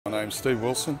My name's Steve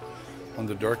Wilson. I'm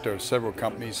the director of several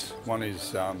companies. One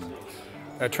is our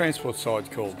transport side's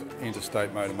called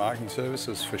Interstate Motor Marketing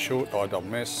Services, for short,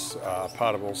 IMS,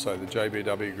 part of also the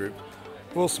JBW Group,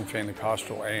 Wilson Family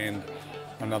Pastoral, and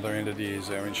another entity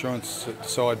is our insurance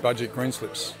side, Budget Green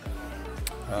Slips.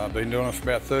 Been doing it for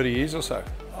about 30 years or so.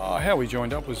 How we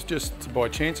joined up was just by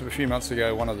chance. A few months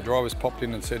ago, one of the drivers popped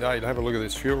in and said, "Hey, have a look at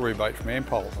this fuel rebate from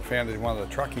Ampol." I found it in one of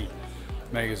the truckie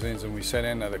magazines, and we sat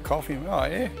down at a coffee and, oh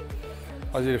yeah.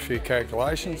 I did a few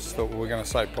calculations, thought we were going to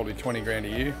save probably 20 grand a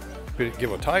year,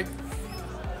 give or take.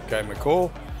 Gave them a call,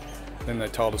 then they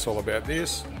told us all about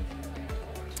this.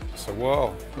 So,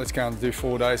 well, let's go and do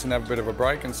 4 days and have a bit of a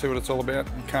break and see what it's all about.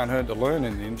 It can't hurt to learn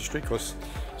in the industry, because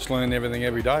just learn everything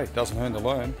every day. It doesn't hurt to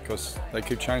learn, because they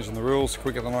keep changing the rules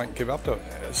quicker than I can keep up to it.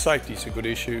 Safety's a good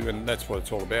issue, and that's what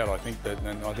it's all about. I think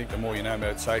the more you know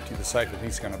about safety, the safer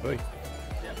things going to be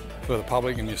for the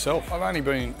public and yourself. I've only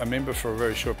been a member for a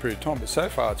very short period of time, but so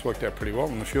far it's worked out pretty well.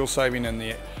 And the fuel saving and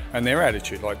their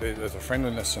attitude, like there's a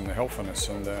friendliness and the helpfulness,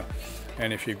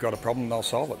 and if you've got a problem, they'll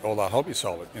solve it, or they'll help you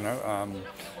solve it,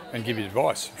 and give you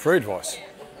advice, free advice,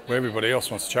 where everybody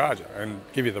else wants to charge it and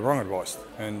give you the wrong advice.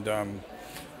 And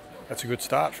that's a good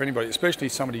start for anybody, especially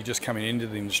somebody just coming into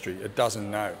the industry. It doesn't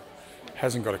know,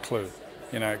 hasn't got a clue,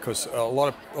 because a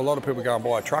lot of people go and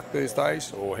buy a truck these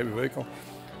days or heavy vehicle,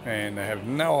 and they have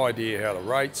no idea how to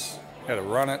rates, how to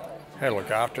run it, how to look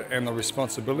after it, and the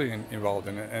responsibility involved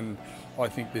in it. And I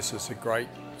think this is a great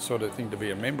sort of thing to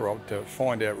be a member of, to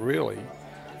find out really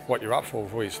what you're up for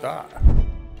before you start.